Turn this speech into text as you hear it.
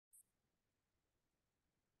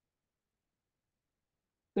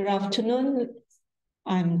Good afternoon.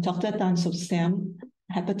 I'm Dr. Tan Soek Siam,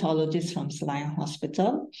 hepatologist from Selayang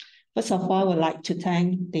Hospital. First of all, I would like to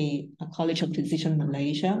thank the College of Physicians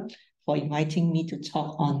Malaysia for inviting me to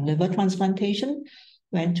talk on liver transplantation,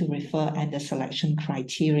 when to refer, and the selection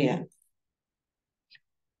criteria.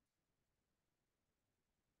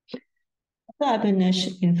 I've been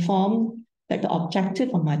informed that the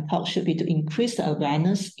objective of my talk should be to increase the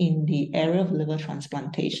awareness in the area of liver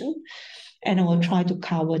transplantation, and I will try to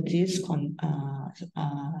cover these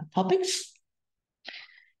topics.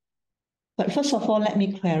 But first of all, let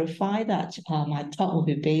me clarify that my talk will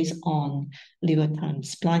be based on liver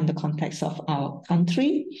transplant in the context of our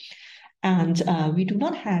country. And we do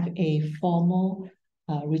not have a formal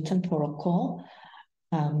written protocol.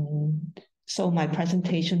 So my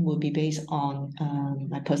presentation will be based on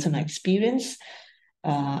my personal experience,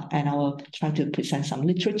 and I will try to present some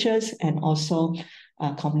literatures and also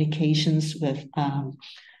communications with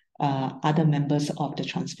other members of the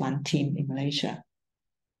transplant team in Malaysia.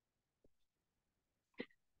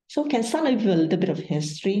 So we can start with a little bit of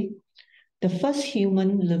history. The first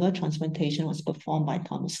human liver transplantation was performed by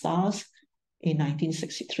Thomas Starrs in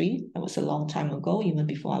 1963. That was a long time ago, even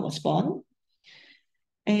before I was born.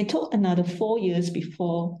 And it took another 4 years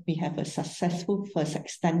before we have a successful first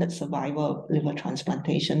extended survival of liver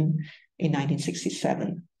transplantation in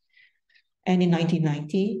 1967. And in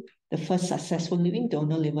 1990, the first successful living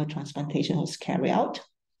donor liver transplantation was carried out.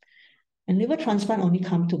 And liver transplant only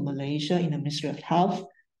came to Malaysia in the Ministry of Health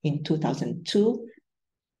in 2002,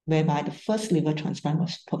 whereby the first liver transplant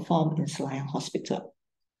was performed in Selayang Hospital.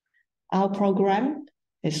 Our program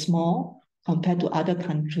is small compared to other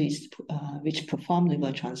countries which perform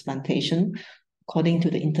liver transplantation, according to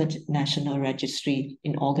the International Registry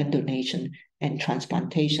in Organ Donation and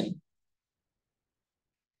Transplantation.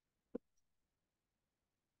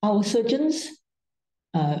 Our surgeons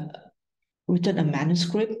written a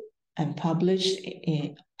manuscript and published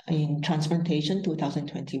in Transplantation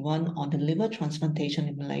 2021 on the liver transplantation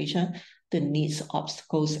in Malaysia, the needs,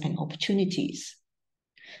 obstacles, and opportunities.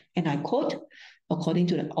 And I quote, according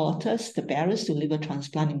to the authors, the barriers to liver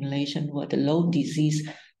transplant in Malaysia were the low disease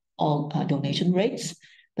or donation rates,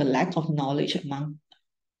 the lack of knowledge among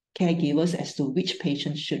caregivers as to which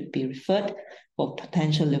patients should be referred for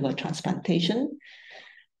potential liver transplantation,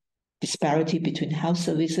 disparity between health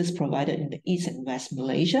services provided in the East and West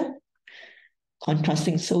Malaysia,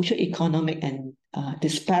 contrasting socio-economic and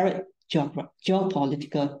disparate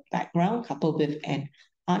geopolitical background, coupled with an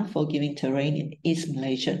unforgiving terrain in East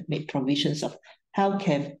Malaysia, made provisions of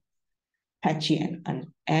healthcare patchy and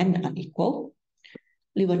unequal.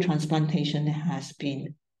 Liver transplantation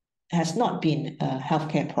has not been a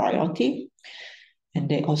healthcare priority. And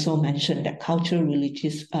they also mentioned that cultural,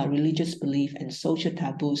 religious belief and social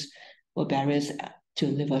taboos were barriers to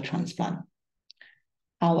liver transplant.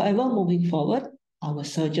 However, moving forward, our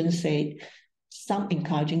surgeons said some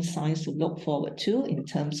encouraging signs to look forward to in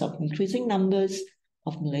terms of increasing numbers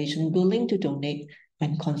of Malaysians willing to donate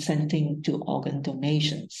and consenting to organ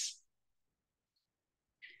donations.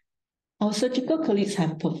 Our surgical colleagues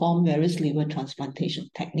have performed various liver transplantation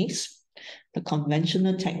techniques. The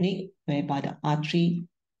conventional technique, whereby the artery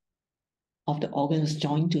of the organ is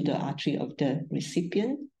joined to the artery of the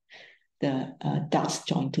recipient, the ducts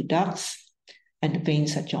joined to ducts, and the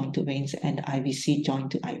veins are joined to veins, and the IVC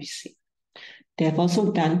joined to IVC. They have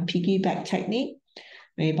also done piggyback technique,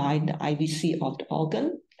 whereby the IVC of the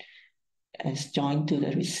organ is joined to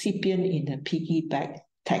the recipient in the piggyback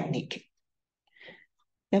technique.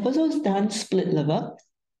 They have also done split liver.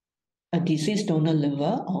 A deceased donor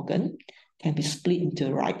liver organ can be split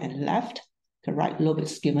into right and left. The right lobe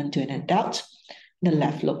is given to an adult, the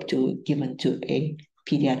left lobe given to a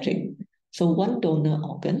pediatric. So one donor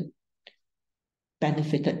organ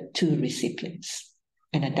benefited 2 recipients,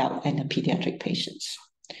 an adult and a pediatric patients.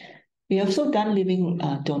 We have also done living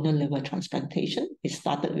donor liver transplantation. It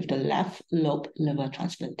started with the left lobe liver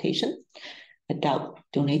transplantation, adult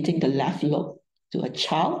donating the left lobe to a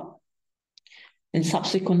child. And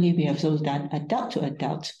subsequently, we have also done adult to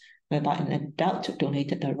adult, whereby an adult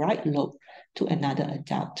donated the right lobe to another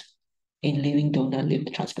adult in living donor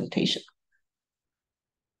liver transplantation.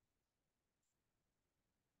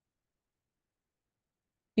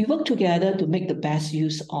 We work together to make the best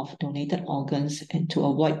use of donated organs and to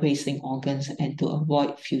avoid wasting organs and to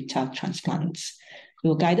avoid futile transplants. We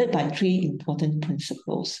were guided by 3 important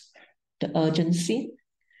principles: the urgency,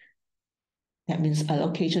 that means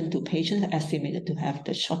allocation to patients estimated to have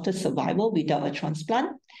the shortest survival without a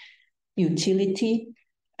transplant; utility,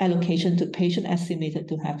 allocation to patients estimated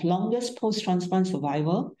to have longest post-transplant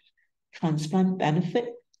survival; transplant benefit,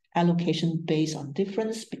 allocation based on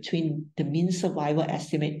difference between the mean survival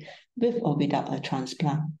estimate with or without a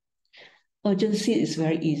transplant. Urgency is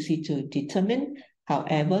very easy to determine.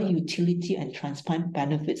 However, utility and transplant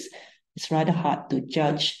benefits is rather hard to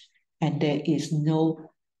judge, and there is no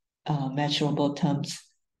measurable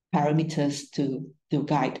parameters to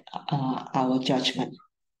guide our judgment.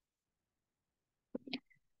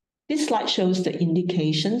 This slide shows the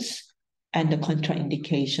indications and the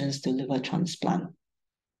contraindications to liver transplant.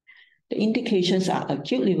 The indications are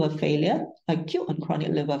acute liver failure, acute and chronic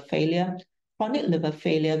liver failure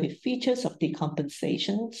with features of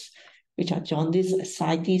decompensations, which are jaundice,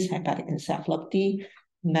 ascites, hepatic encephalopathy,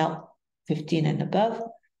 MELD 15 and above,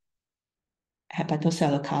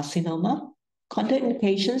 hepatocellular carcinoma.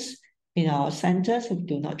 Contraindications in our centers, we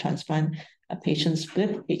do not transplant patients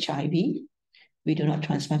with HIV. We do not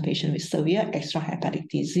transplant patients with severe extrahepatic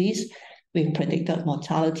disease with predicted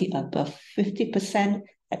mortality above 50%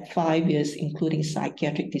 at 5 years, including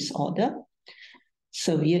psychiatric disorder,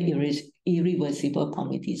 severe irreversible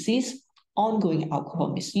pulmonary disease, ongoing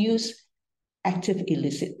alcohol misuse, active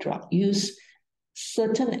illicit drug use,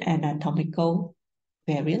 certain anatomical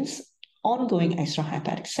variants, ongoing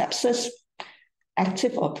extrahepatic sepsis,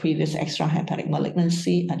 active or previous extrahepatic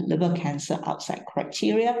malignancy, and liver cancer outside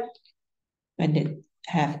criteria, when they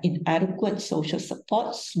have inadequate social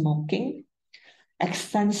support, smoking,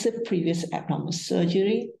 extensive previous abnormal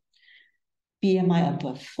surgery, BMI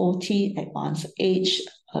above 40, advanced age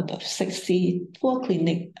above 60, poor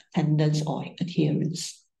clinic attendance or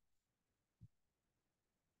adherence.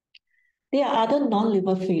 There are other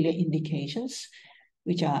non-liver failure indications,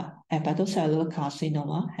 which are hepatocellular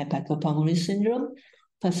carcinoma, hepatopulmonary syndrome,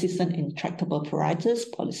 persistent intractable pruritus,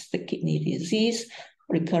 polycystic kidney disease,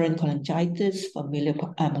 recurrent cholangitis, familial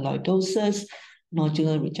amyloidosis,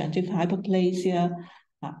 nodular regenerative hyperplasia,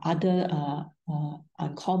 other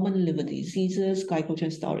uncommon liver diseases,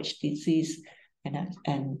 glycogen storage disease, and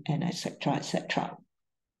etc., etc.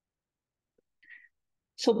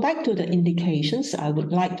 So back to the indications, I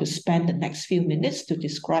would like to spend the next few minutes to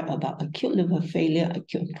describe about acute liver failure,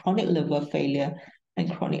 acute and chronic liver failure,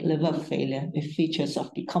 and chronic liver failure with features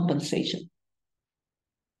of decompensation.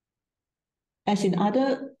 As in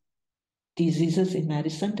other diseases in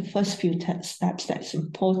medicine, the first few steps that's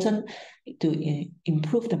important to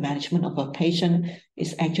improve the management of a patient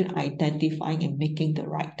is actually identifying and making the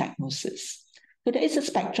right diagnosis. So there is a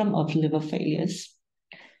spectrum of liver failures.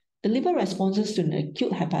 The liver responses to an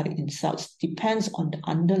acute hepatic insult depends on the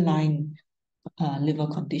underlying liver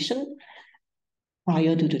condition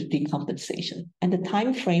prior to the decompensation and the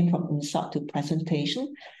time frame from insult to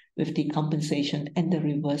presentation with decompensation and the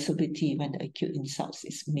reversibility when the acute insult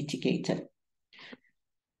is mitigated.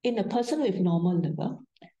 In a person with normal liver,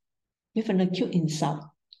 with an acute insult,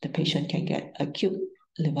 the patient can get acute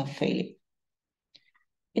liver failure.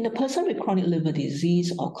 In a person with chronic liver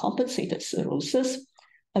disease or compensated cirrhosis,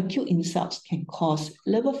 acute insults can cause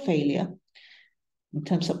liver failure in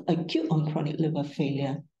terms of acute or chronic liver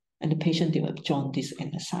failure, and the patient develops jaundice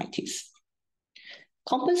and ascites.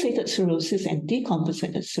 Compensated cirrhosis and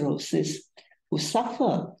decompensated cirrhosis who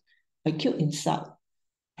suffer acute insult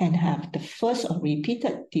can have the first or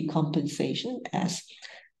repeated decompensation as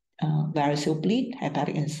variceal bleed,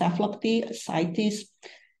 hepatic encephalopathy, ascites,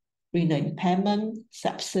 renal impairment,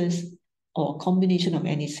 sepsis, or a combination of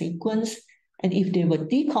any sequence. And if they were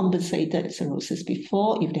decompensated cirrhosis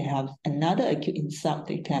before, if they have another acute insult,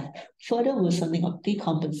 they can have further worsening of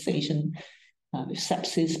decompensation with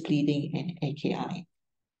sepsis, bleeding, and AKI.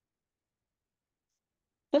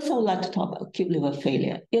 First, I would like to talk about acute liver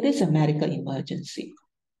failure. It is a medical emergency.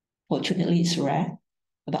 Fortunately, it's rare,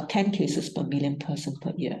 about 10 cases per million person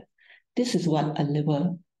per year. This is what a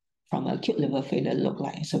liver from acute liver failure looks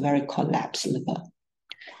like. It's a very collapsed liver.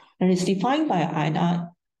 And it's defined by an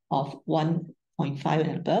INR of 1.5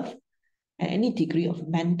 and above, and any degree of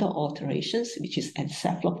mental alterations, which is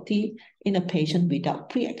encephalopathy, in a patient without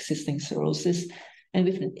pre-existing cirrhosis and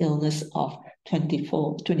with an illness of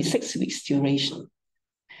 26 weeks duration.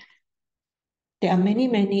 There are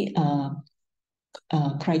many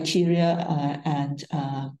criteria and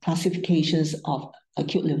classifications of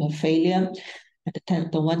acute liver failure.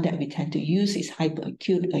 The one that we tend to use is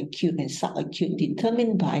hyperacute, acute, and subacute,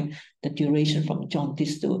 determined by the duration from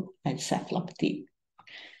jaundice to encephalopathy.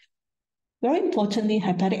 Very importantly,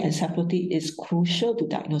 hepatic encephalopathy is crucial to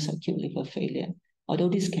diagnose acute liver failure, although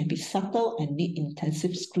this can be subtle and need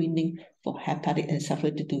intensive screening for hepatic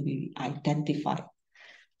encephalopathy to be identified.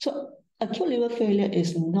 So acute liver failure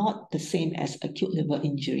is not the same as acute liver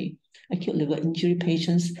injury. Acute liver injury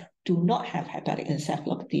patients do not have hepatic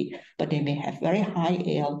encephalopathy, but they may have very high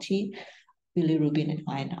ALT, bilirubin, and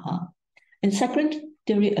INR. And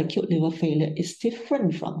secondary acute liver failure is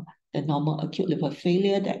different from the normal acute liver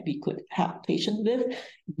failure that we could help patients with.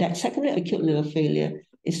 That secondary acute liver failure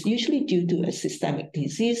is usually due to a systemic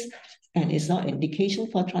disease and is not indication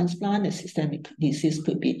for transplant. A systemic disease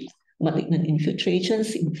could be malignant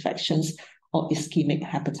infiltrations, infections, or ischemic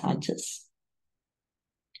hepatitis.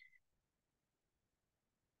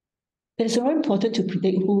 It is very important to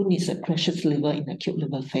predict who needs a precious liver in acute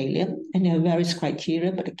liver failure, and there are various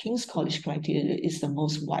criteria, but the King's College criteria is the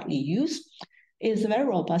most widely used. It is a very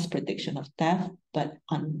robust prediction of death, but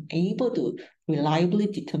unable to reliably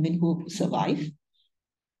determine who will survive.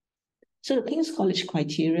 So the King's College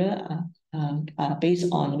criteria are based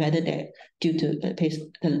on whether they're due to the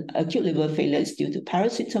acute liver failure is due to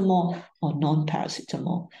paracetamol or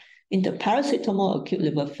non-paracetamol. In the paracetamol acute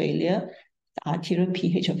liver failure, the arterial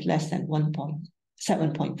pH of less than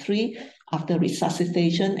 7.3 after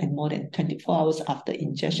resuscitation and more than 24 hours after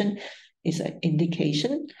ingestion is an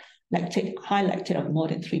indication. High lactate of more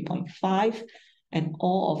than 3.5, and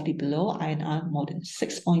all of the below, INR more than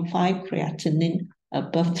 6.5, creatinine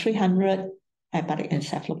above 300, hepatic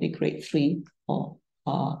encephalopathy grade 3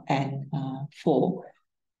 and 4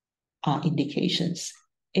 are indications.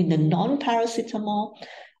 In the non-paracetamol,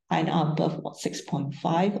 INR above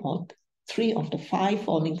 6.5 or 3 of the 5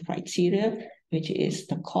 following criteria, which is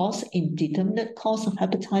the cause, indeterminate cause of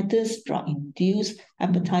hepatitis, drug-induced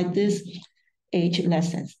hepatitis, age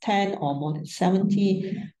less than 10 or more than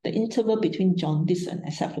 70, the interval between jaundice and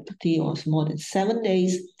encephalopathy was more than 7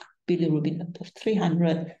 days, bilirubin above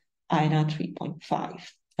 300, INR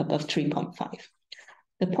 3.5, above 3.5.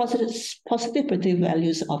 The positive predictive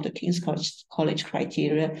values of the King's College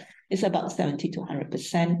criteria is about 70 to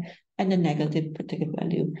 100%, and the negative predictive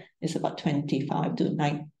value is about 25 to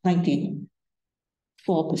 94%.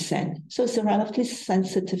 So it's a relatively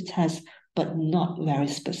sensitive test, but not very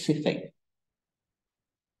specific.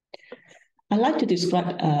 I'd like to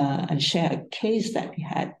describe and share a case that we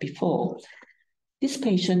had before. This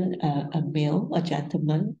patient, a male, a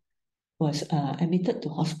gentleman, was admitted to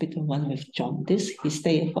hospital 1 with jaundice. He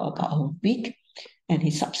stayed for about a week, and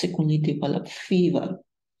he subsequently developed fever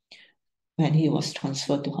when he was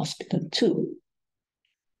transferred to hospital 2.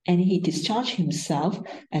 And he discharged himself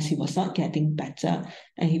as he was not getting better,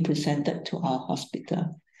 and he presented to our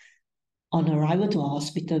hospital. On arrival to our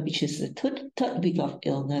hospital, which is the third week of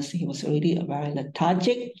illness, he was already very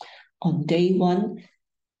lethargic. On day 1,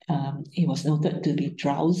 he was noted to be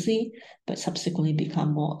drowsy, but subsequently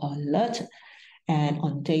become more alert. And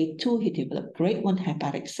on day 2, he developed grade 1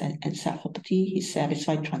 hepatic encephalopathy. He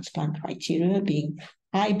satisfied transplant criteria, being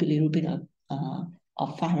high bilirubin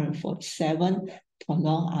of 547 for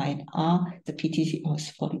long INR. The PTC was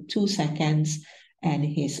 42 seconds, and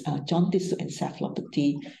his jaundice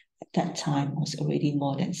encephalopathy at that time was already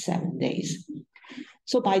more than 7 days.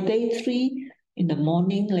 So by day 3, in the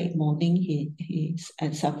morning, late morning, his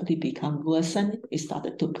encephalopathy became worsened. He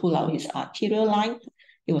started to pull out his arterial line.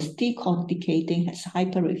 He was decorticating, has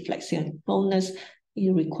hyperreflexia and coldness. He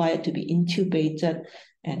required to be intubated.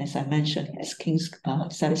 And as I mentioned, he has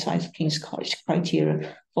satisfies King's College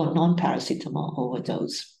criteria for non-paracetamol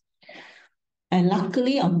overdose. And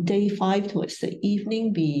luckily, on day 5, towards the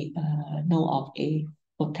evening, we know of a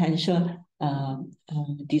potential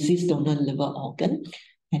diseased donor liver organ,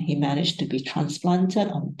 and he managed to be transplanted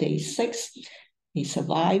on day 6. He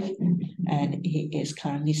survived, and he is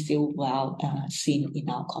currently still well seen in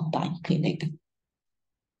our combined clinic.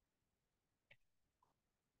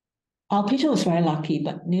 Our patient was very lucky,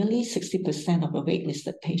 but nearly 60% of the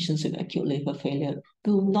waitlisted patients with acute liver failure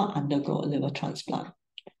do not undergo a liver transplant.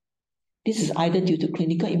 This is either due to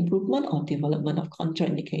clinical improvement or development of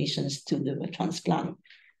contraindications to liver transplant.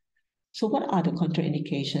 So what are the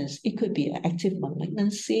contraindications? It could be an active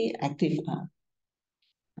malignancy, active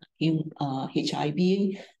HIV,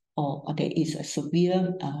 or there is a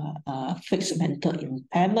severe fixed mental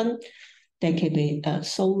impairment. There can be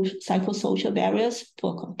psychosocial barriers,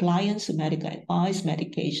 poor compliance to medical advice,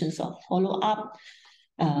 medications or follow-up,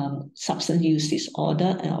 substance use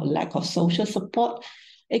disorder, or lack of social support.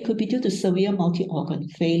 It could be due to severe multi-organ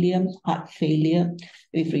failure, heart failure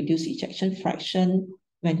with reduced ejection fraction,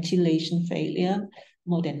 ventilation failure,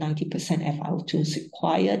 more than 90% FiO2 is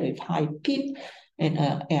required with high PEEP, and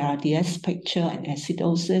ARDS picture and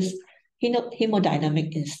acidosis,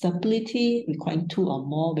 hemodynamic instability requiring 2 or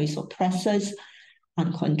more vasopressors,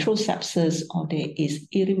 uncontrolled sepsis, or there is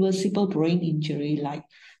irreversible brain injury like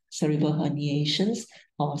cerebral herniations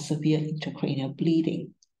or severe intracranial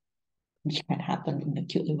bleeding, which can happen in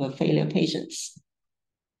acute liver failure patients.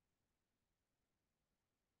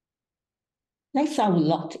 Next, I would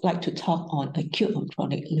like to talk on acute and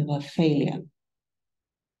chronic liver failure.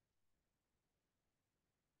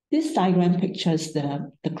 This diagram pictures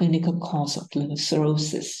the clinical cause of liver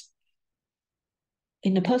cirrhosis.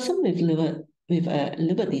 In a person with a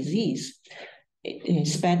liver disease, it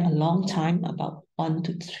spent a long time, about 1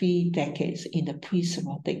 to 3 decades, in the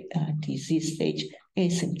pre-cirrhotic disease stage,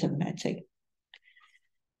 asymptomatic.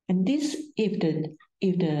 And this, if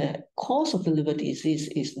the cause of the liver disease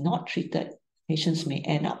is not treated, patients may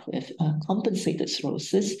end up with compensated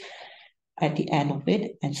cirrhosis at the end of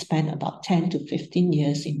it and spend about 10 to 15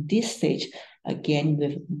 years in this stage, again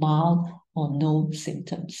with mild or no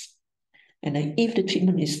symptoms. And if the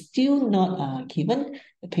treatment is still not given,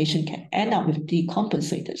 the patient can end up with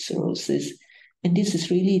decompensated cirrhosis. And this is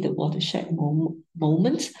really the watershed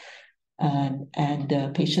moment. And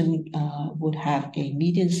the patient would have a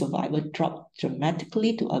median survival drop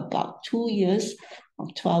dramatically to about 2 years or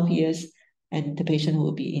 12 years. And the patient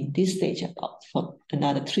will be in this stage for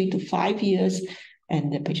another 3 to 5 years.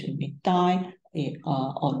 And the patient may die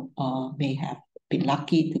or may have been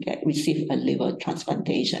lucky to receive a liver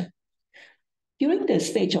transplantation. During the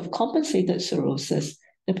stage of compensated cirrhosis,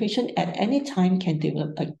 the patient at any time can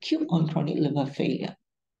develop acute or chronic liver failure.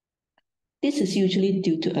 This is usually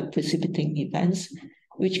due to a precipitating events,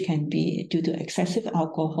 which can be due to excessive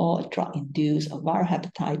alcohol, drug-induced, or viral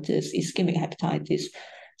hepatitis, ischemic hepatitis,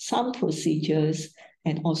 some procedures,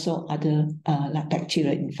 and also other like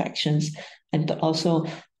bacterial infections, but also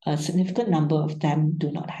a significant number of them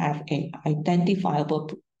do not have an identifiable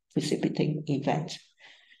precipitating event.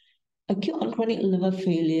 Acute and chronic liver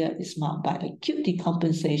failure is marked by acute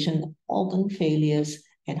decompensation, organ failures,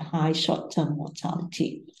 and high short-term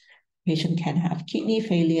mortality. Patient can have kidney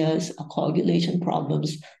failures, coagulation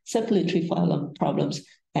problems, circulatory problems,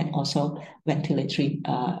 and also ventilatory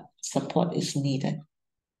support is needed.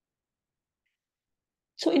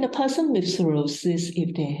 So in a person with cirrhosis,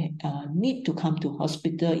 if they need to come to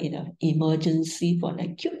hospital in an emergency for an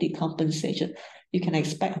acute decompensation, you can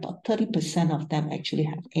expect about 30% of them actually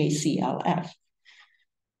have ACLF.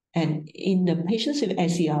 And in the patients with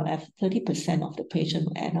ACLF, 30% of the patient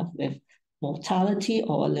will end up with mortality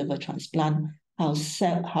or a liver transplant, while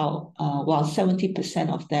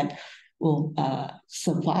 70% of them will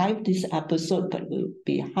survive this episode, but will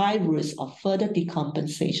be high risk of further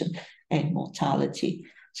decompensation and mortality.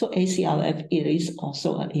 So ACLF, it is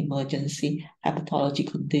also an emergency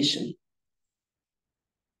hepatology condition.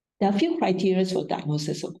 There are a few criteria for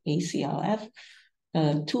diagnosis of ACLF.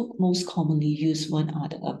 Two most commonly used one are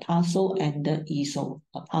the APASL and the EASL.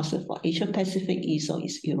 APASL for Asia Pacific, EASL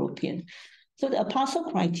is European. So the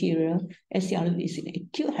APASL criteria, ACLF is in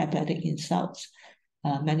acute hepatic insults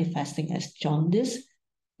manifesting as jaundice,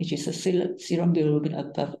 which is a serum bilirubin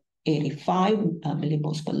above 85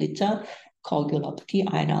 millimoles per liter, coagulopathy,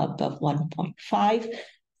 INR above 1.5,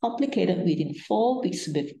 complicated within 4 weeks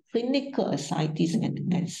with clinical ascites and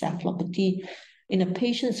encephalopathy in a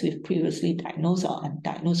patients with previously diagnosed or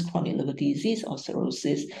undiagnosed chronic liver disease or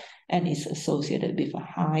cirrhosis, and is associated with a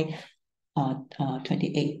high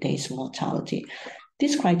 28 days mortality.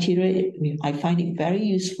 This criteria, I find it very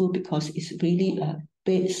useful because it's really a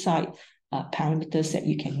bedside parameters that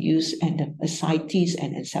you can use, and the ascites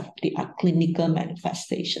and encephalopathy are clinical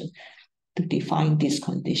manifestation to define this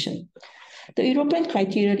condition. The European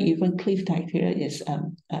criteria, the European CLIF criteria, is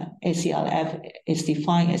ACLF is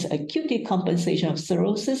defined as acute decompensation of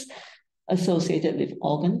cirrhosis associated with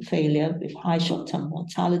organ failure with high short-term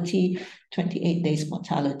mortality, 28 days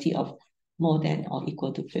mortality of more than or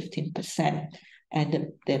equal to 15%.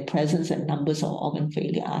 And the presence and numbers of organ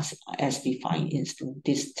failure as defined in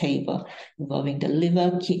this table, involving the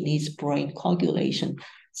liver, kidneys, brain, coagulation,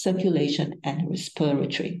 circulation, and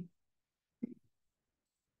respiratory.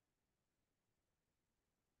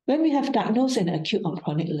 When we have diagnosed an acute or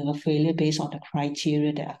chronic liver failure based on the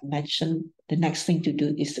criteria that I've mentioned, the next thing to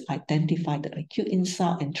do is to identify the acute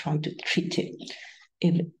insult and try to treat it.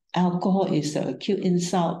 If alcohol is the acute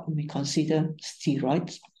insult, we consider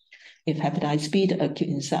steroids. If hepatitis B, the acute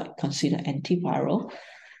insult, consider antiviral.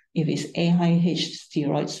 If it's AIH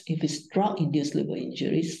steroids, if it's drug-induced liver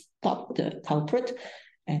injuries, stop the culprit,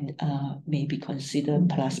 and maybe consider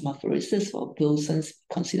plasmapheresis for Wilson's,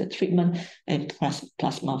 consider treatment, and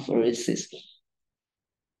plasmapheresis.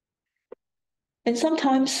 And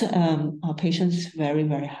sometimes our patients very,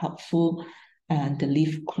 very helpful, and they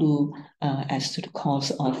leave clue as to the cause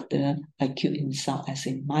of the acute insult, as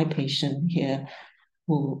in my patient here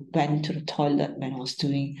who went to the toilet when I was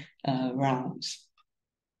doing rounds.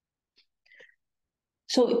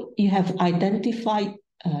 So you have identified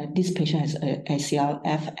this patient has a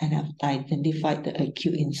ACLF and have identified the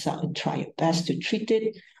acute insult and try your best to treat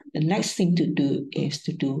it. The next thing to do is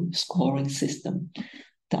to do scoring system,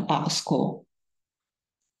 the ARC score.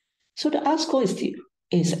 So the ARC score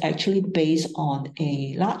is actually based on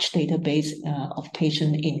a large database of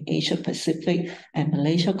patients in Asia Pacific, and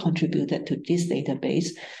Malaysia contributed to this database.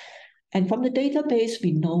 And from the database,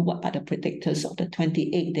 we know what are the predictors of the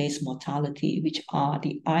 28 days mortality, which are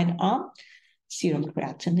the INR, serum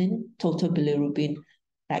creatinine, total bilirubin,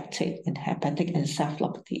 lactate, and hepatic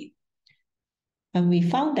encephalopathy. And we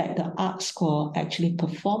found that the ARC score actually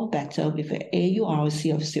performed better with an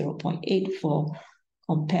AURC of 0.84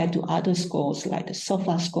 compared to other scores like the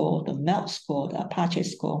SOFA score, the MELT score, the Apache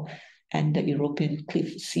score, and the European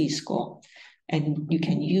Cliff C score. And you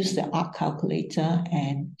can use the ARC calculator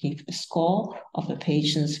and give a score of the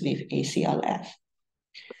patients with ACLF.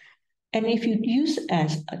 And if you use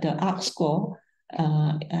as the ARC score,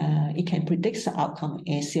 it can predict the outcome of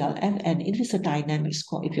ACLF, and it is a dynamic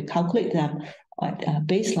score if you calculate them at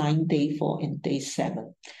baseline day 4 and day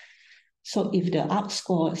 7. So if the ARC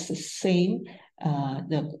score is the same,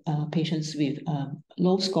 the patients with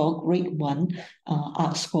low score, grade 1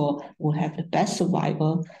 ARC score will have the best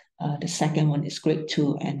survival. The second one is grade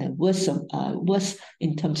 2, and the worst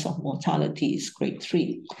in terms of mortality is grade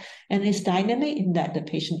 3. And it's dynamic in that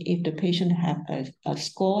if the patient have a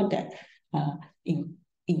score that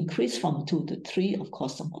increase from 2 to 3, of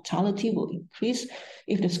course, the mortality will increase.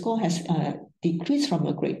 If the score has decreased from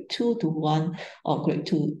a grade 2 to 1 or grade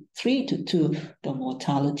 3 to 2, the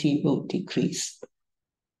mortality will decrease.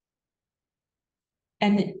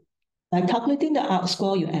 And by calculating the ARC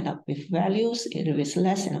score, you end up with values. If it is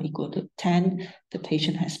less than or equal to 10, the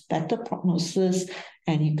patient has better prognosis,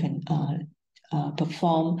 and you can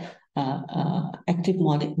perform active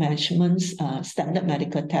measurements, standard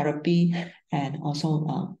medical therapy, and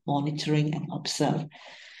also monitoring and observe.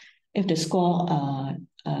 If the score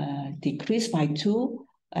decreased by 2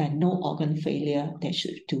 and no organ failure, they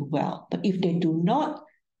should do well. But if they do not,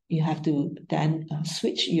 you have to then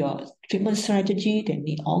switch your treatment strategy. They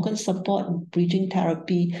need organ support, bridging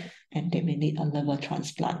therapy, and they may need a liver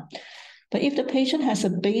transplant. But if the patient has a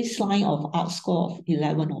baseline of ARC score of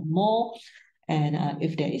 11 or more, and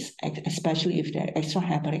if there is, especially if there is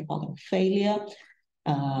extrahepatic organ failure,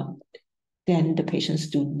 then the patients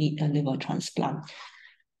do need a liver transplant.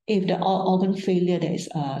 If the organ failure, there is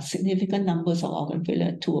significant numbers of organ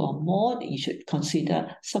failure, 2 or more, you should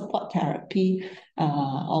consider support therapy,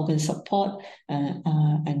 organ support,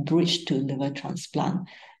 and bridge to liver transplant.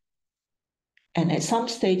 And at some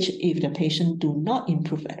stage, if the patient do not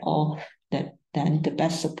improve at all, then the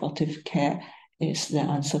best supportive care is the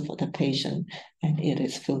answer for the patient, and it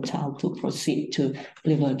is futile to proceed to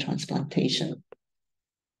liver transplantation.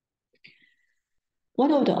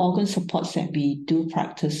 One of the organ supports that we do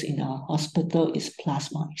practice in our hospital is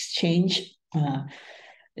plasma exchange.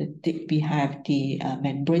 We have the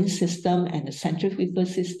membrane system and the centrifugal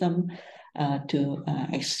system to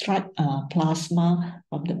extract plasma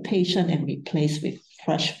from the patient and replace with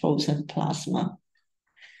fresh frozen plasma.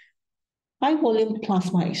 High-volume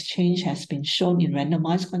plasma exchange has been shown in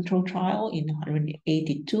randomized control trial in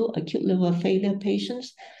 182 acute liver failure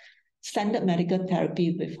patients. Standard medical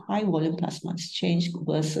therapy with high-volume plasma exchange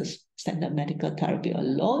versus standard medical therapy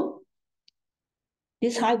alone.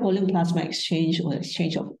 This high-volume plasma exchange or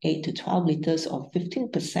exchange of 8 to 12 liters or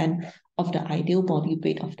 15% of the ideal body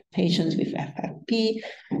weight of the patients with FFP,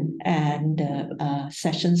 and the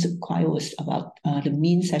sessions required was about, the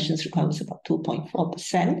mean sessions required was about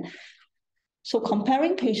 2.4%. So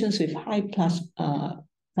comparing patients with high plasma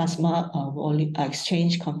volume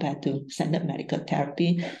exchange compared to standard medical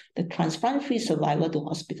therapy, the transplant-free survival to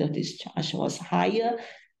hospital discharge was higher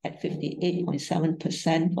at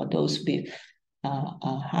 58.7% for those with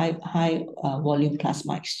high volume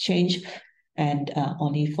plasma exchange, and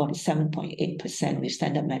only 47.8% with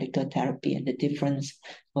standard medical therapy, and the difference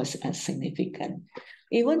was significant.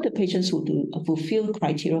 Even the patients who fulfill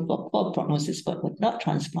criteria for poor prognosis but were not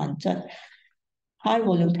transplanted, high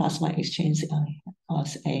volume plasma exchange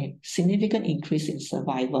was a significant increase in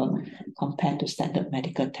survival compared to standard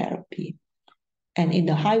medical therapy. And in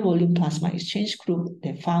the high volume plasma exchange group,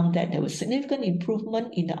 they found that there was significant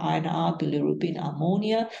improvement in the INR, bilirubin,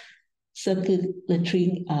 ammonia,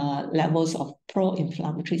 circulatory levels of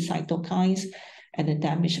pro-inflammatory cytokines, and the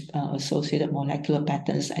damage associated molecular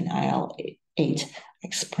patterns and IL-8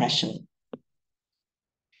 expression.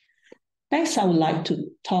 Next, I would like to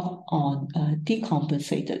talk on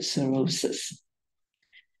decompensated cirrhosis.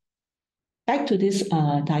 Back to this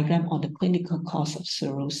diagram on the clinical cause of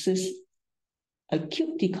cirrhosis.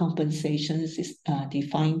 acute decompensation is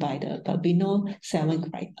defined by the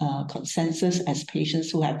Garbino-7 consensus as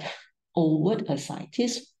patients who have overt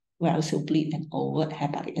ascites, variceal bleed, and overt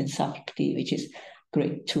hepatic encephalopathy, which is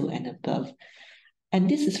grade 2 and above. And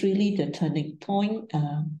this is really the turning point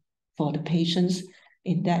for the patients,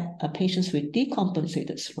 in that patients with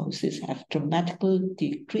decompensated cirrhosis have dramatically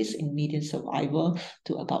decreased in median survival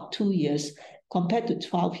to about 2 years compared to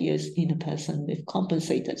 12 years in a person with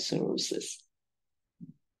compensated cirrhosis.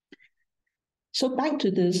 So back to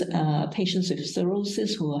this, patients with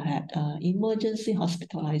cirrhosis who had emergency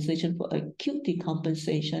hospitalization for acute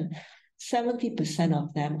decompensation, 70%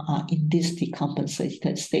 of them are in this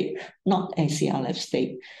decompensated state, not ACLF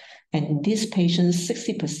state. And in these patients,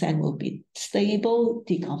 60% will be stable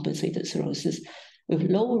decompensated cirrhosis with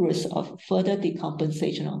low risk of further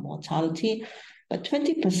decompensation or mortality, but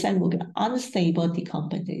 20% will be unstable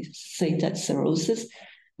decompensated cirrhosis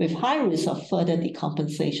with high risk of further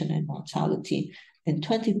decompensation and mortality, and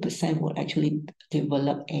 20% will actually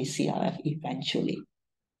develop ACLF eventually.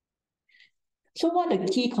 So what are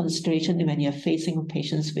the key considerations when you're facing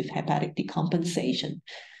patients with hepatic decompensation?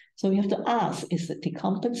 So we have to ask, is the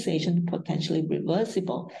decompensation potentially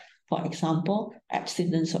reversible? For example,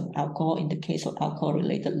 abstinence of alcohol in the case of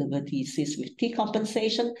alcohol-related liver disease with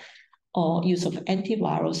decompensation, or use of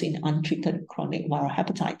antivirals in untreated chronic viral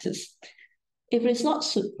hepatitis. If it's not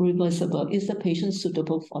reversible, is the patient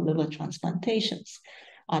suitable for liver transplantations?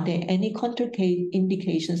 Are there any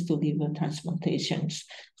contraindications to liver transplantations,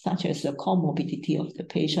 such as the comorbidity of the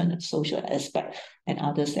patient, and social aspect, and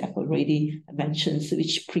others that I've already mentioned,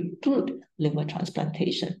 which preclude liver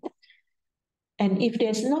transplantation? And if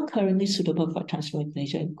there's not currently suitable for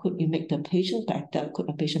transplantation, could you make the patient better? Could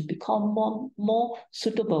a patient become more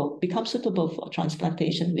suitable, become suitable for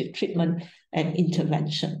transplantation with treatment and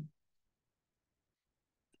intervention?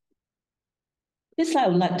 This slide I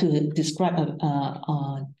would like to describe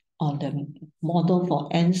on the model for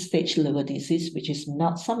end-stage liver disease, which is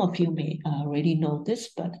not, some of you may already know this,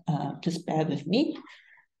 but just bear with me.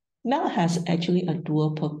 MELD has actually a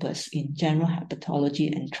dual purpose in general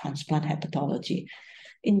hepatology and transplant hepatology.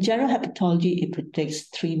 In general hepatology, it predicts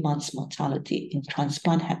 3 months mortality. In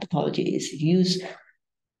transplant hepatology, it's used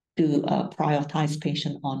to prioritize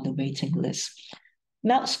patients on the waiting list.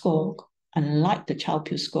 MELD score, unlike the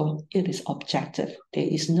Child-Pugh score, it is objective. There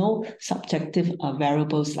is no subjective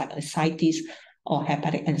variables like ascites or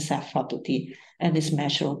hepatic encephalopathy, and it's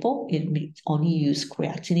measurable. It only use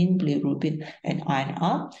creatinine, bilirubin, and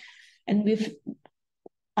INR. And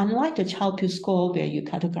unlike the Child-Pugh score, where you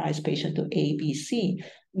categorize patient to A, B, C,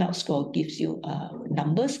 MELD score gives you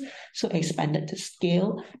numbers, so expanded the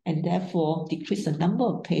scale, and therefore decrease the number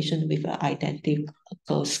of patients with an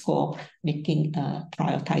identical score, making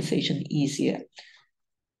prioritization easier.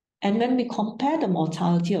 And when we compare the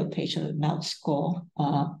mortality of patients with MELD score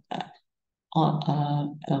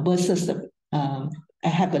versus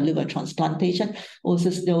have a liver transplantation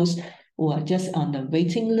versus those who are just on the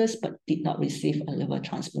waiting list but did not receive a liver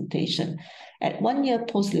transplantation. At 1 year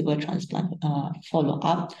post-liver transplant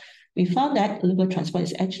follow-up, we found that liver transplant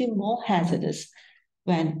is actually more hazardous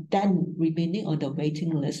than remaining on the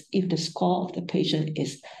waiting list if the score of the patient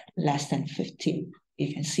is less than 15.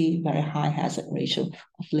 You can see very high hazard ratio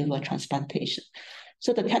of liver transplantation.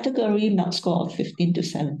 So the category MELD score of 15 to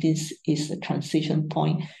 17 is the transition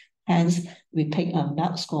point. Hence, we pick a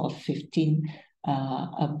MELD score of 15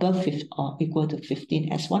 above 15 or equal to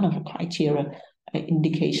 15 as one of the criteria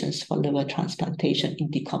indications for liver transplantation in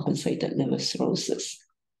decompensated liver cirrhosis.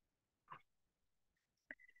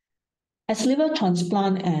 As liver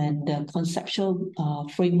transplant and the conceptual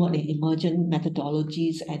framework in emergent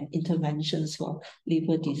methodologies and interventions for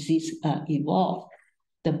liver disease evolve,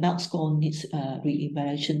 the MELD score needs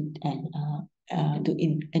re-evaluation and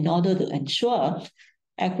in order to ensure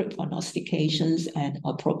accurate prognostications and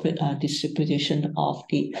appropriate distribution of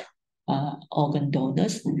the organ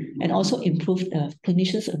donors, and also improve the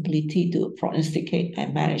clinician's ability to prognosticate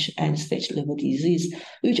and manage end-stage liver disease,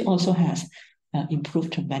 which also has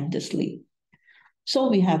improved tremendously. So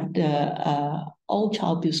we have the old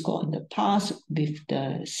Child-Pugh score in the past with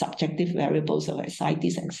the subjective variables of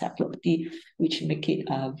ascites and encephalopathy, which make it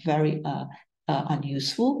very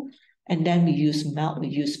unuseful. And then we use MELD, we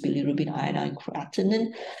use bilirubin, INR, and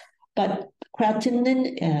creatinine. But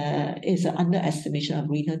creatinine is an underestimation of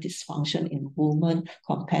renal dysfunction in women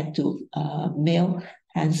compared to male.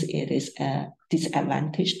 Hence, it is a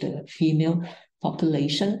disadvantage to the female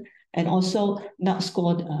population. And also, MELD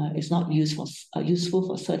score is not useful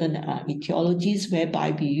for certain etiologies,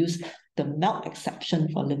 whereby we use the MELD exception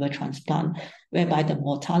for liver transplant, whereby the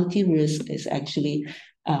mortality risk is actually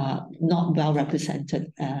not well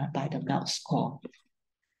represented by the MELD score.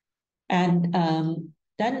 And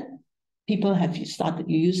then people have started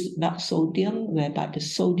to use MELD sodium, whereby the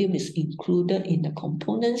sodium is included in the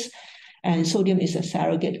components, and sodium is a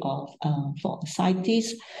surrogate of for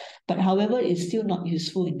ascites. But however, it's still not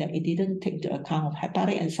useful in that it didn't take into account of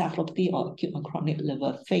hepatic encephalopathy or acute and chronic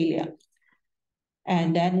liver failure.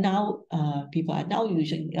 And then now people are now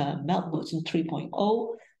using MELD version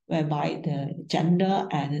 3.0, whereby the gender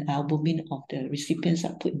and albumin of the recipients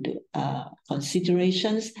are put into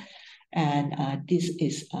considerations. And this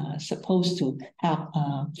is supposed to help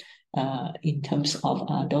in terms of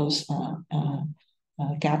those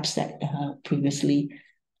gaps that previously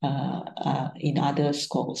in other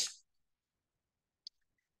scores.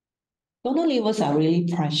 Donor livers are really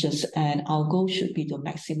precious, and our goal should be to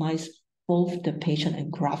maximize both the patient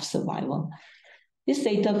and graft survival. This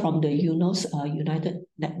data from the UNOS, United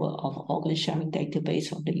Network of Organ Sharing Database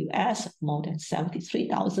from the US, more than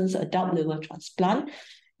 73,000 adult liver transplant.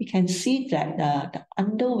 You can see that the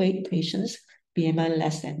underweight patients, BMI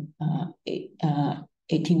less than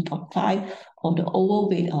 18.5, or the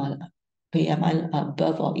overweight BMI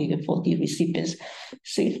above or even 40 recipients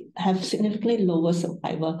have significantly lower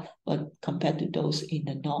survival compared to those in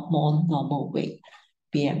the more normal weight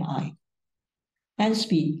BMI. Hence,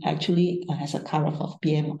 we actually has a cutoff of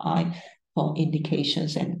BMI for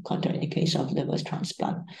indications and contraindication of liver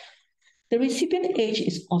transplant. The recipient age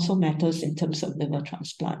is also matters in terms of liver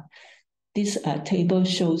transplant. This table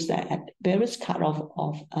shows that at various cutoff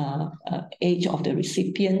of age of the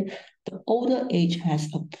recipient, the older age has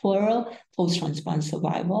a poorer post-transplant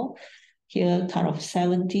survival. Here, cutoff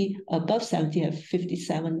 70, above 70 have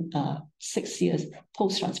 6 years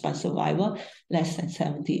post-transplant survival, less than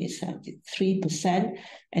 70 is 73%.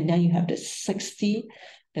 And then you have the 60,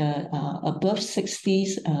 above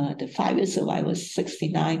 60s, the 5-year survival is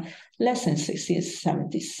 69, less than 60 is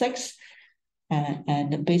 76.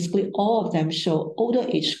 And basically all of them show older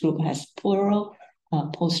age group has poorer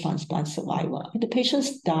post-transplant survival. And the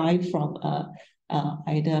patients die from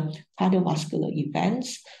either cardiovascular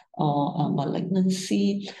events or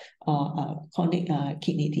malignancy or chronic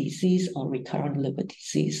kidney disease or recurrent liver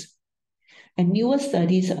disease. And newer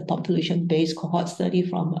studies, a population-based cohort study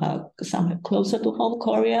from somewhere closer to home,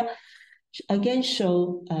 Korea, again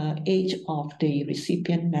show age of the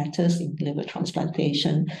recipient matters in liver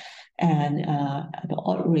transplantation, and the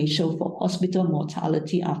odd ratio for hospital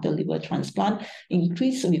mortality after liver transplant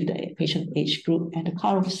increased with the patient age group, and the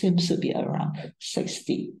cutoff seems to be around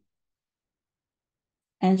 60.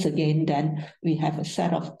 Hence again, then we have a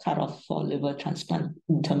set of cutoff for liver transplant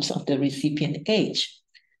in terms of the recipient age.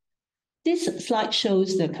 This slide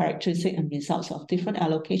shows the characteristic and results of different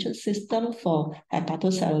allocation system for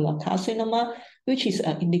hepatocellular carcinoma, which is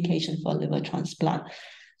an indication for liver transplant.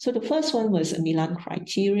 So the first one was a Milan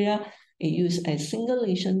criteria. It used a single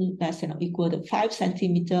lesion less than or equal to 5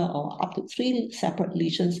 centimeters or up to 3 separate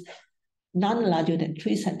lesions, none larger than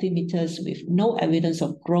 3 centimeters with no evidence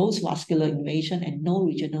of gross vascular invasion and no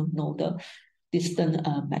regional nodal distant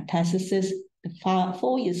metastasis. The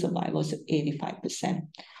 4-year survival is 85%.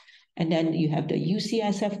 And then you have the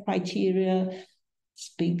UCSF criteria,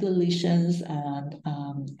 bigger lesions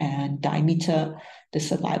and diameter. The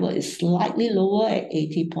survival is slightly lower at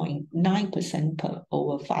 80.9% per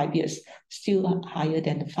over 5 years, still higher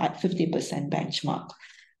than the 50% benchmark.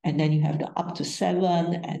 And then you have the up to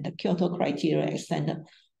 7 and the Kyoto criteria, extended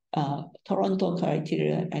Toronto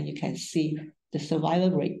criteria, and you can see the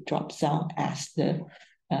survival rate drops down as the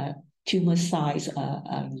tumor size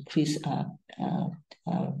increase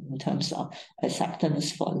in terms of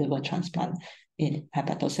acceptance for liver transplant in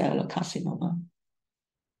hepatocellular carcinoma.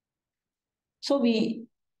 So in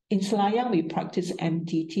Selayang, we practice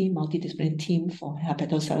MDT, multidisciplinary team for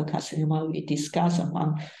hepatocellular carcinoma. We discuss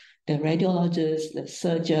among the radiologist, the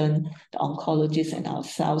surgeon, the oncologist, and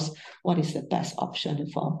ourselves what is the best option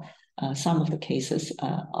for some of the cases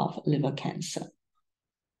of liver cancer.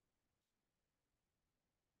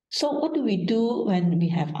 So what do we do when we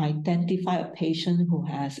have identified a patient who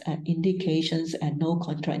has indications and no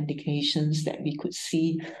contraindications that we could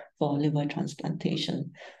see for liver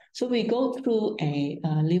transplantation? So we go through a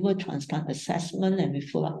liver transplant assessment and we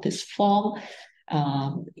fill out this form.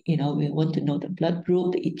 We want to know the blood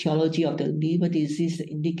group, the etiology of the liver disease,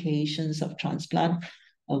 the indications of transplant,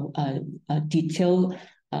 a detailed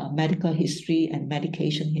medical history and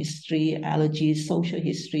medication history, allergies, social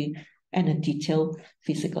history, and a detailed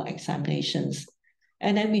physical examinations.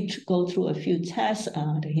 And then we go through a few tests,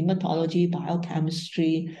 the hematology,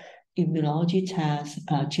 biochemistry, immunology tests,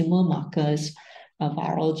 tumor markers,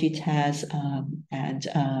 virology tests, and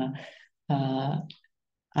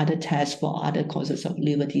other tests for other causes of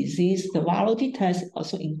liver disease. The virology tests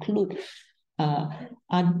also include other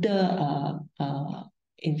viral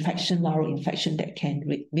infection that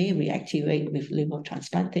may reactivate with liver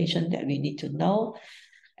transplantation that we need to know.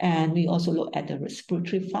 And we also look at the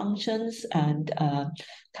respiratory functions and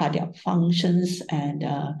cardiac functions. And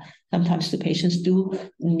sometimes the patients do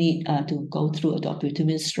need to go through a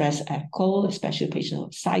dobutamine stress echo, especially patients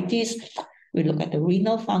with ascites. We look at the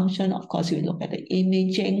renal function. Of course, we look at the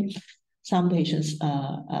imaging. Some patients,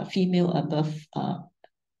 female above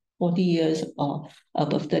 40 years or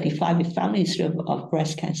above 35 with family history of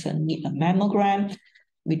breast cancer, need a mammogram.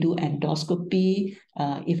 We do endoscopy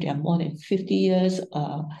if they are more than 50 years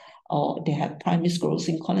or they have primary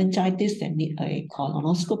sclerosing cholangitis, they need a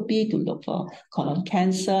colonoscopy to look for colon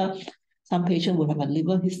cancer. Some patients will have a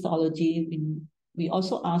liver histology. We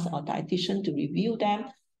also ask our dietitian to review them.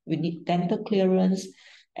 We need dental clearance,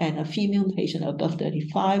 and a female patient above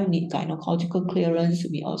 35 need gynecological clearance.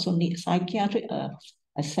 We also need psychiatric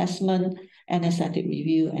assessment, anesthetic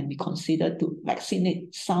review, and we consider to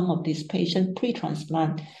vaccinate some of these patients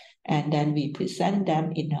pre-transplant, and then we present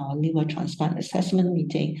them in our liver transplant assessment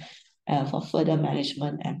meeting for further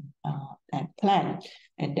management and plan,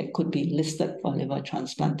 and that could be listed for liver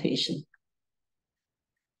transplantation.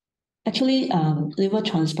 Actually, liver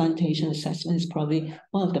transplantation assessment is probably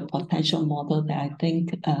one of the potential models that I think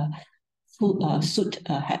suit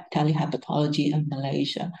telehepatology in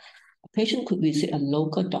Malaysia. A patient could visit a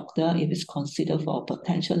local doctor if it's considered for a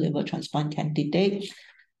potential liver transplant candidate.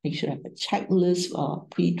 They should have a checklist for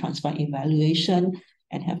pre-transplant evaluation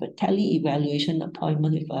and have a tele-evaluation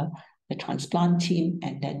appointment with the transplant team,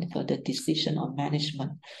 and then for the decision on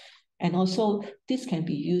management. And also, this can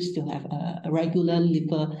be used to have a regular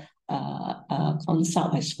liver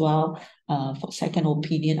consult as well for second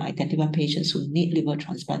opinion, identify patients who need liver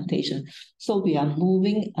transplantation. So we are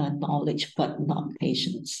moving knowledge, but not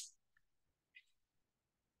patients.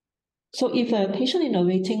 So if a patient in a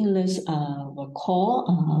waiting list will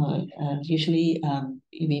call, usually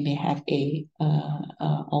we may have a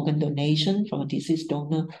organ donation from a deceased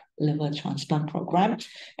donor liver transplant program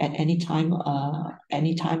at any time. And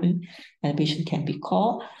the patient can be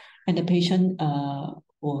called, and the patient a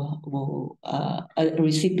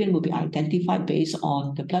recipient will be identified based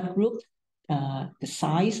on the blood group, the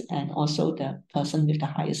size, and also the person with the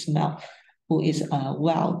highest MELD who is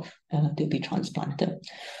well to be transplanted.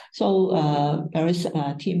 So various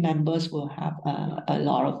team members will have a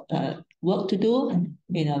lot of work to do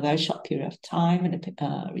in a very short period of time, and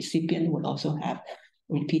the recipient will also have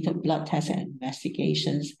repeated blood tests and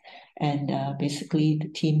investigations, and basically the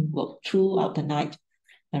team work throughout the night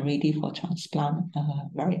and ready for transplant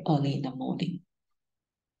very early in the morning.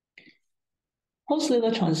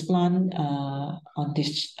 Post-liver transplant on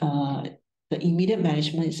this, the immediate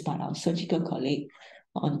management is by our surgical colleague.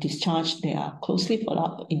 On discharge, they are closely followed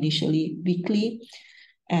up initially weekly.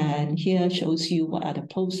 And here shows you what are the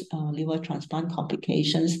post-liver transplant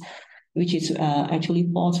complications, which is actually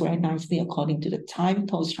falls very nicely according to the time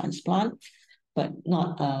post-transplant, but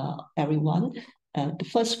not everyone. The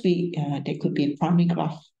first week, there could be primary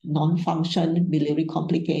graft non-function, biliary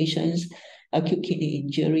complications, acute kidney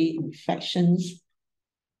injury, infections.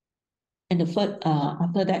 And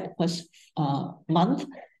after that first month,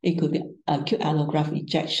 it could be acute allograft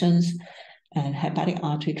rejections and hepatic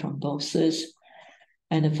artery thrombosis.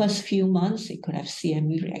 And the first few months, it could have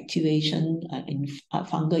CMV reactivation,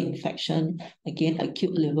 fungal infection, again,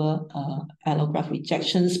 acute liver allograft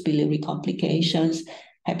rejections, biliary complications,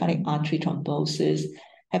 hepatic artery thrombosis.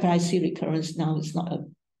 Hepatitis C recurrence now is not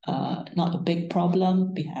a big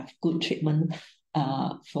problem. We have good treatment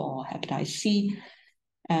for hepatitis C.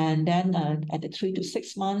 And then at the 3 to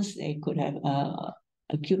 6 months, they could have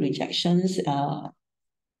acute rejections,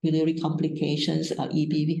 biliary complications,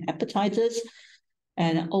 EBV hepatitis.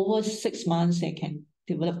 And over 6 months, they can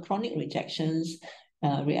develop chronic rejections,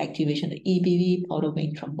 reactivation of EBV, portal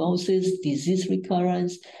vein thrombosis, disease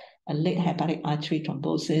recurrence, late hepatic artery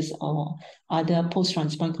thrombosis, or other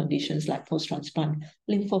post-transplant conditions like post-transplant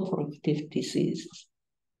lymphoproliferative diseases.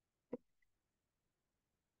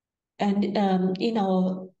 And in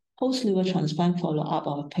our post-liver transplant follow-up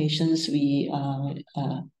of patients, we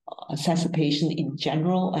assess the patient in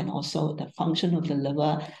general and also the function of the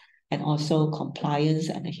liver, and also compliance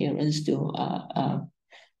and adherence to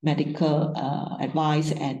medical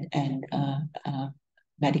advice and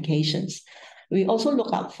medications. We also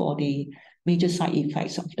look out for the major side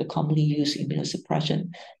effects of the commonly used immunosuppression.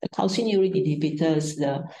 The calcineurin inhibitors,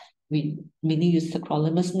 we mainly use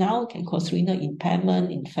tacrolimus now, can cause renal impairment,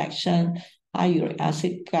 infection, high uric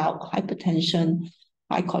acid, gout, hypertension,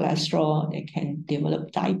 high cholesterol, they can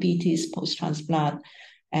develop diabetes post-transplant,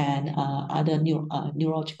 and other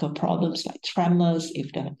neurological problems like tremors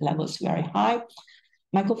if the level is very high.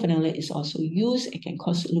 Mycophenolate is also used. It can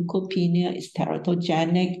cause leukopenia. It's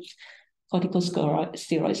teratogenic.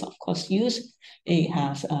 Corticosteroids, of course, used. It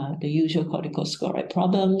has the usual corticosteroid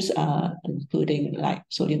problems, including like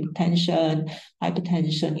sodium retention,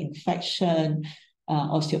 hypertension, infection,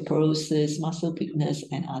 osteoporosis, muscle weakness,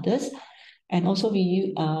 and others. And also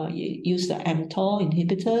we use the mTOR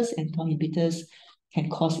inhibitors. mTOR inhibitors can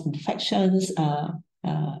cause infections,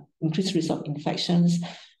 increased risk of infections,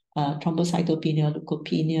 thrombocytopenia,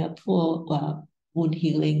 leukopenia, poor wound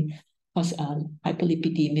healing, cause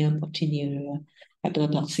hyperlipidemia, proteinuria,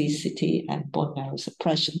 hepatotoxicity, and bone marrow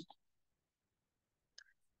suppression.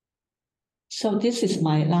 So this is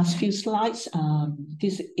my last few slides.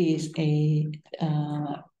 This is a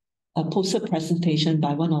poster presentation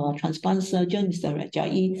by one of our transplant surgeons, Mr.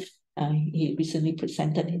 Rajai. He recently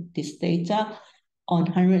presented this data on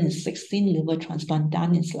 116 liver transplant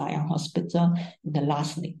done in Selayang Hospital in the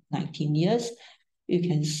last 19 years. You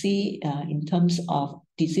can see in terms of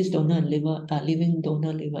deceased donor and living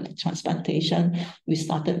donor liver transplantation, we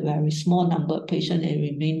started very small number of patients and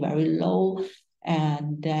remained very low.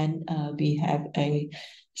 And then we have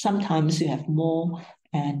sometimes you have more,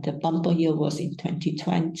 and the bumper year was in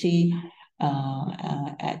 2020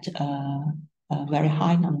 at a very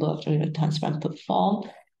high number of liver transplant performed.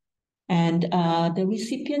 And the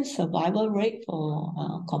recipient survival rate for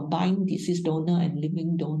combined deceased donor and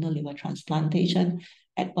living donor liver transplantation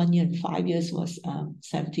at 1 year and 5 years was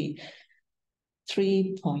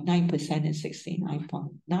 73.9% and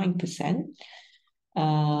 69.9%.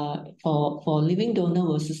 For living donor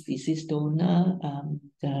versus deceased donor,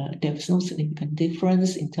 there was no significant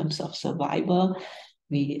difference in terms of survival.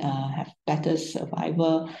 We have better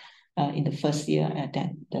survival in the first year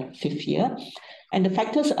than the 5th year. And the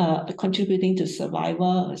factors contributing to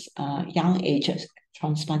survival is young age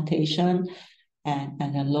transplantation and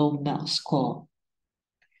a low MELD score.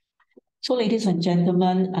 So ladies and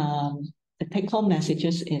gentlemen, the take-home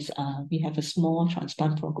messages is we have a small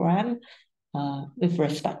transplant program with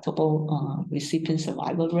respectable recipient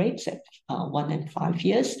survival rates at 1 and 5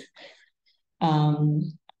 years. I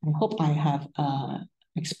hope I have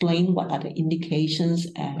explained what are the indications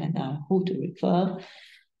and who to refer.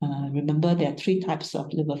 Remember, there are 3 types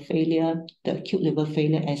of liver failure. The acute liver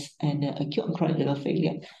failure and the acute and chronic liver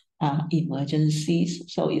failure are emergencies.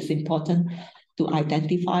 So it's important to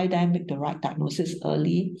identify them, make the right diagnosis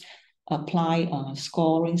early, apply a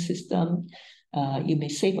scoring system. You may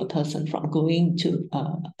save a person from going to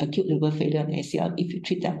acute liver failure and ACL if you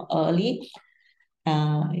treat them early.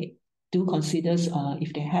 Do consider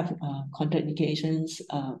if they have contraindications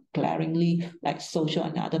glaringly, like social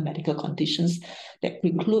and other medical conditions that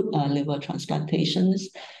preclude liver transplantations,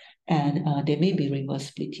 and there may be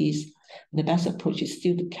reversibilities. The best approach is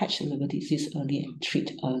still to catch the liver disease early and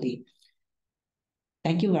treat early.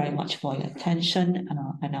 Thank you very much for your attention,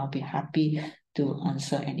 and I'll be happy to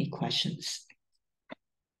answer any questions.